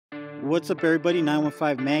What's up everybody,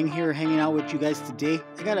 915 Mang here, hanging out with you guys today.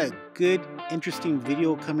 I got a good, interesting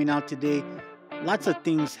video coming out today. Lots of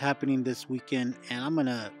things happening this weekend, and I'm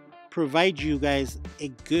gonna provide you guys a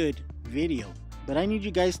good video. But I need you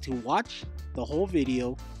guys to watch the whole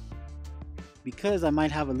video because I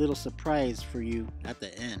might have a little surprise for you at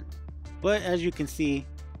the end. But as you can see,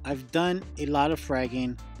 I've done a lot of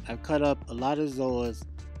fragging. I've cut up a lot of zoas,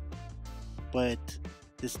 but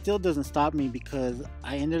this still doesn't stop me because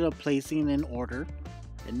I ended up placing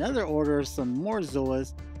another order of some more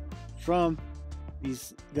zoas from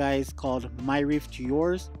these guys called My Reef to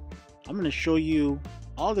Yours. I'm going to show you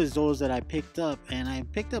all the zoas that I picked up, and I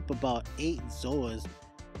picked up about 8 zoas.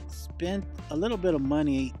 Spent a little bit of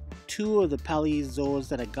money. 2 of the Pali zoas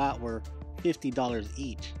that I got were $50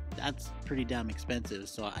 each. That's pretty damn expensive,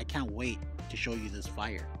 so I can't wait to show you this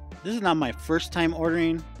fire. This is not my first time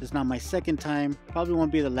ordering. This is not my second time. Probably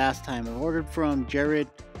won't be the last time. I've ordered from Jared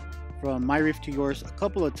from My Reef to Yours a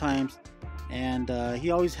couple of times, and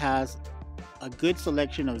he always has a good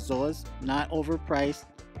selection of zoas, not overpriced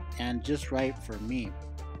and just right for me.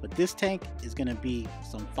 But this tank is gonna be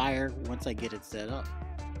some fire once I get it set up.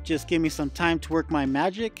 Just give me some time to work my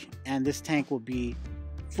magic and this tank will be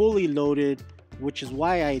fully loaded, which is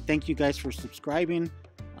why I thank you guys for subscribing.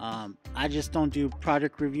 I just don't do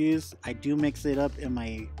product reviews. I do mix it up in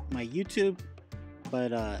my YouTube,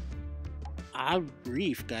 but I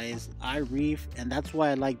reef, guys. I reef, and that's why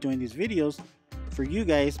I like doing these videos for you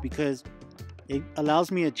guys, because it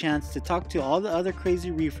allows me a chance to talk to all the other crazy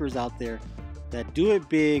reefers out there that do it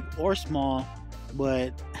big or small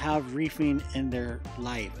but have reefing in their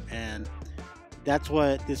life, and that's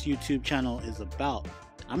what this YouTube channel is about.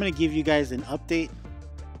 I'm gonna give you guys an update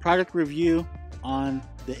product review on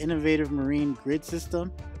the innovative marine grid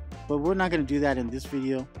system, but we're not going to do that in this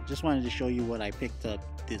video. Just wanted to show you what I picked up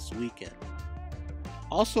this weekend.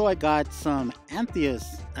 Also, I got some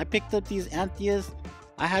Antheas. I picked up these Antheas.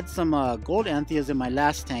 I had some gold Antheas in my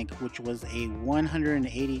last tank, which was a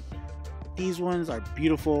 180. These ones are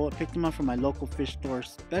beautiful. I picked them up from my local fish store,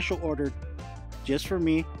 special ordered just for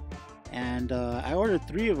me, and I ordered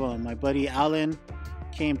 3 of them. My buddy Alan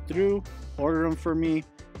came through, ordered them for me,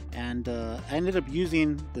 and I ended up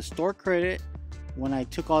using the store credit when I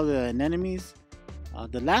took all the anemones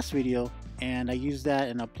the last video, and I used that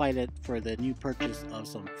and applied it for the new purchase of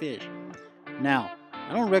some fish. Now,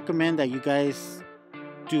 I don't recommend that you guys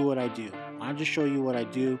do what I do. I'll just show you what I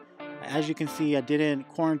do. As you can see, I didn't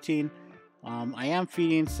quarantine. I am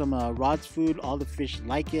feeding some rods food. All the fish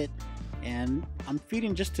like it, and I'm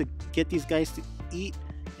feeding just to get these guys to eat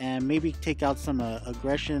and maybe take out some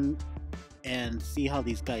aggression and see how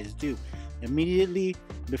these guys do. Immediately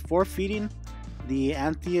before feeding, the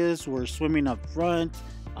Antheas were swimming up front.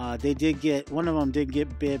 They did get, one of them did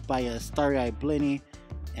get bit by a starry-eyed blenny,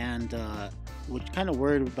 and which kind of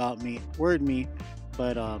worried me,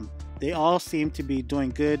 but they all seem to be doing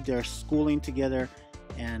good. They're schooling together,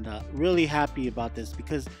 and really happy about this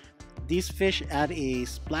because these fish add a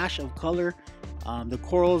splash of color. The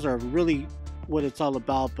corals are really what it's all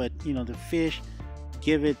about, but you know, the fish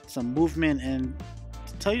give it some movement, and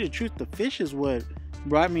to tell you the truth, the fish is what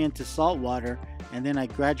brought me into saltwater, and then I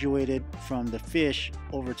graduated from the fish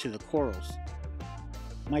over to the corals.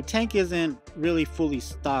 My tank isn't really fully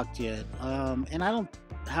stocked yet, and I don't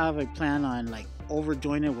have a plan on like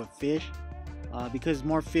overdoing it with fish, because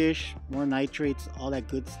more fish, more nitrates, all that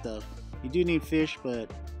good stuff. You do need fish, but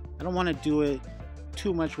I don't want to do it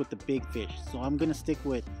too much with the big fish, so I'm gonna stick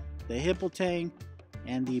with the hippo tang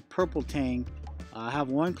and the purple tang. I have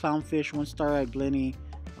 1 clownfish, 1 starry-eyed blenny,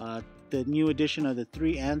 the new addition of the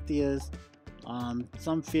 3 Antheas,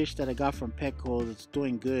 some fish that I got from Petco that's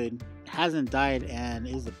doing good, hasn't died and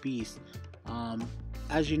is a beast.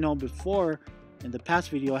 As you know, before in the past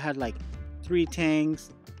video I had like 3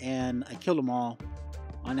 tangs and I killed them all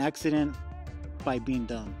on accident by being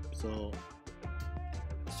dumb. So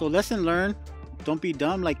lesson learned, don't be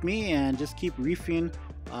dumb like me and just keep reefing.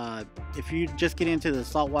 If you just get into the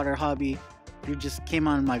saltwater hobby, if you just came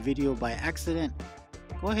on my video by accident,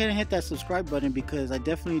 go ahead and hit that subscribe button, because I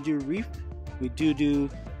definitely do reef. We do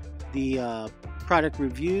the product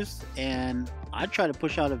reviews, and I try to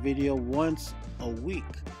push out a video once a week.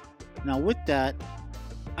 Now with that,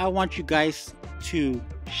 I want you guys to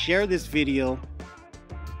share this video.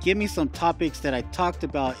 Give me some topics that I talked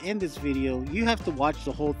about in this video. You have to watch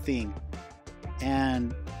the whole thing,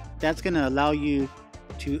 and that's going to allow you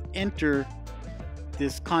to enter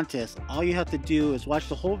this contest. All you have to do is watch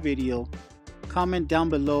the whole video, comment down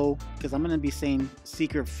below, because I'm going to be saying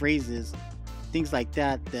secret phrases, things like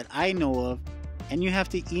that I know of, and you have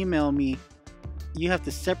to email me you have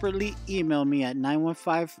to separately email me at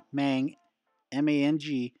 915mang,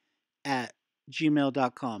 M-A-N-G, at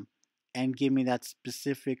gmail.com and give me that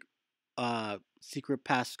specific secret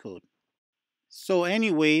passcode. So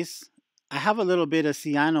anyways, I have a little bit of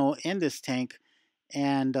cyano in this tank,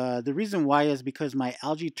 and the reason why is because my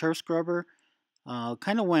algae turf scrubber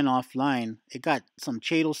kind of went offline. It got some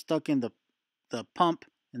chaetal stuck in the pump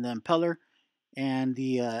and the impeller, and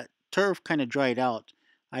the turf kind of dried out.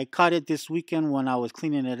 I caught it this weekend when I was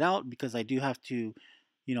cleaning it out because I do have to,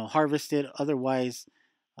 harvest it. Otherwise,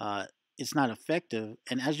 uh, it's not effective.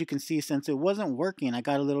 And as you can see, since it wasn't working, I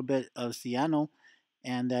got a little bit of cyano,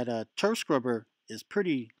 and that turf scrubber is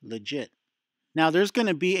pretty legit. Now, there's going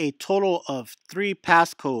to be a total of 3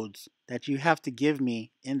 passcodes that you have to give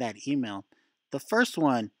me in that email. The first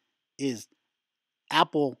one is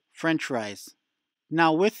Apple French fries.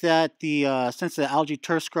 Now, with that, the since the algae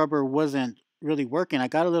turf scrubber wasn't really working, I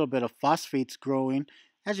got a little bit of phosphates growing.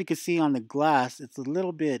 As you can see on the glass, it's a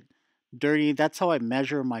little bit dirty. That's how I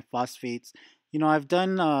measure my phosphates. I've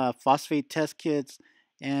done phosphate test kits,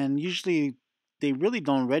 and usually they really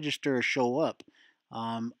don't register or show up.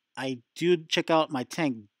 I do check out my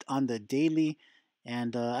tank on the daily,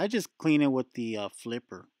 and I just clean it with the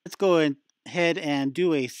flipper. Let's go ahead and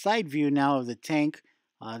do a side view now of the tank.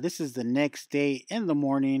 This is the next day in the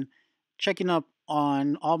morning, checking up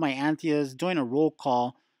on all my Anthias, doing a roll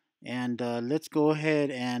call, and let's go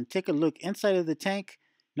ahead and take a look inside of the tank.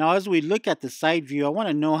 Now, as we look at the side view, I want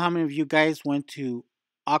to know how many of you guys went to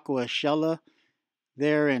Aquashella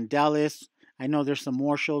there in Dallas. I know there's some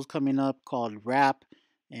more shows coming up called Rap,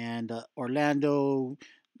 and Orlando,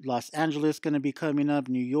 Los Angeles going to be coming up,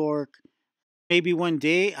 New York. Maybe one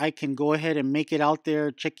day I can go ahead and make it out there,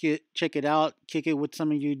 check it out, kick it with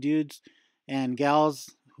some of you dudes and gals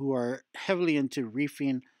who are heavily into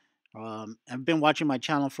reefing. I've been watching my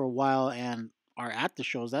channel for a while and are at the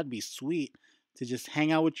shows. That'd be sweet to just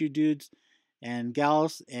hang out with you dudes and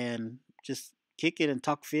gals and just kick it and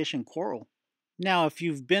talk fish and coral. Now, if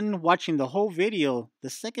you've been watching the whole video, the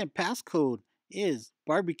second passcode is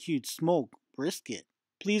barbecued smoked brisket.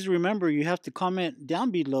 Please remember you have to comment down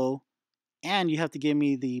below, and you have to give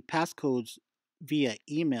me the passcodes via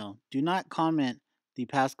email. Do not comment the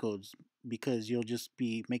passcodes because you'll just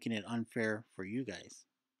be making it unfair for you guys.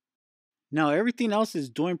 Now, everything else is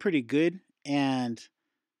doing pretty good, and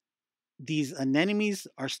these anemones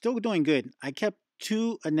are still doing good. I kept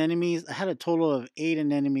 2 anemones. I had a total of 8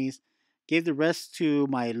 anemones. Gave the rest to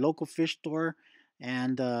my local fish store,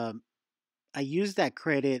 and I used that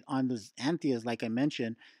credit on those Anthias, like I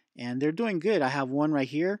mentioned, and they're doing good. I have one right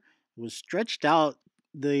here. It was stretched out.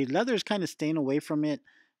 The leather's kind of staying away from it,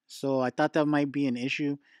 so I thought that might be an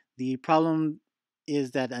issue. The problem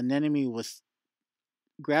is that an anemone was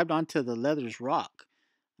grabbed onto the leather's rock,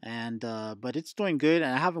 and but it's doing good.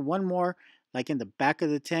 And I have one more, like in the back of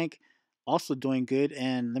the tank, also doing good.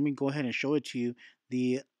 And let me go ahead and show it to you.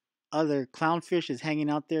 The other clownfish is hanging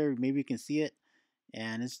out there. Maybe you can see it,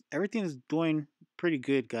 and everything's doing pretty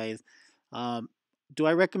good, guys. Do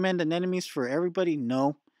I recommend anemones for everybody?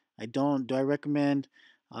 No, I don't. Do I recommend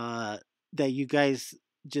that you guys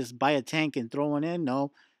just buy a tank and throw one in?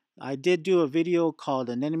 No. I did do a video called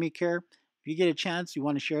Anemone Care. If you get a chance, you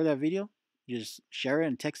want to share that video, just share it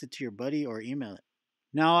and text it to your buddy or email it.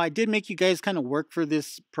 Now, I did make you guys kind of work for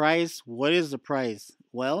this prize. What is the prize?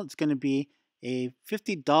 Well, it's going to be a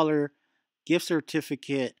 $50 gift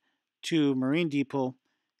certificate to MarineDepot,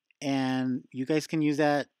 and you guys can use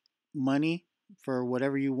that money for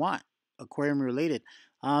whatever you want, aquarium related.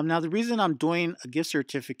 Now, the reason I'm doing a gift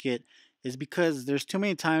certificate is because there's too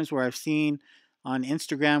many times where I've seen on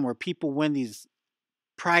Instagram where people win these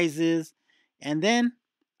prizes, and then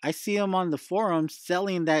I see them on the forums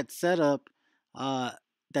selling that setup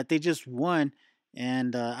that they just won,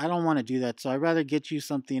 and I don't want to do that. So I'd rather get you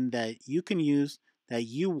something that you can use, that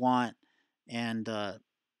you want, and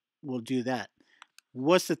we'll do that.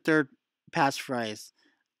 What's the third pass prize?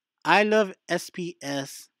 I love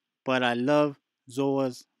SPS, but I love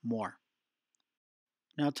Zoas more.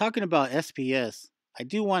 Now, talking about SPS, I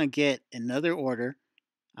do want to get another order.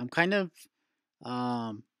 I'm kind of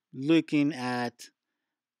looking at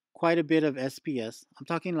quite a bit of SPS. I'm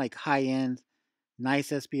talking like high-end,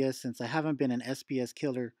 nice SPS, since I haven't been an SPS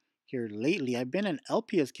killer here lately. I've been an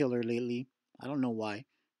LPS killer lately. I don't know why,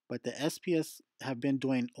 but the SPS have been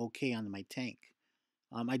doing okay on my tank.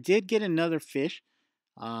 I did get another fish,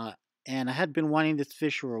 and I had been wanting this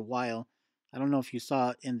fish for a while. I don't know if you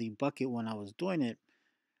saw it in the bucket when I was doing it.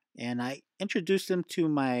 And I introduced him to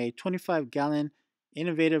my 25-gallon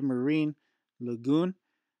innovative marine Lagoon,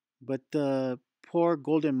 but the poor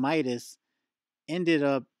golden Midas ended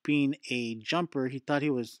up being a jumper. He thought he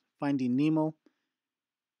was finding Nemo,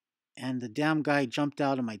 and the damn guy jumped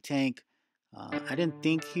out of my tank. I didn't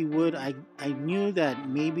think he would. I knew that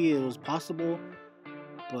maybe it was possible,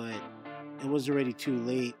 but it was already too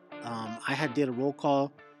late. I had did a roll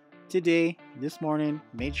call today, this morning,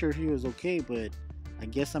 made sure he was okay, but I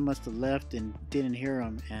guess I must have left and didn't hear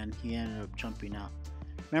him, and he ended up jumping out.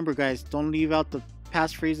 Remember, guys, don't leave out the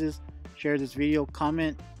passphrases. Share this video,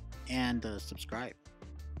 comment, and subscribe.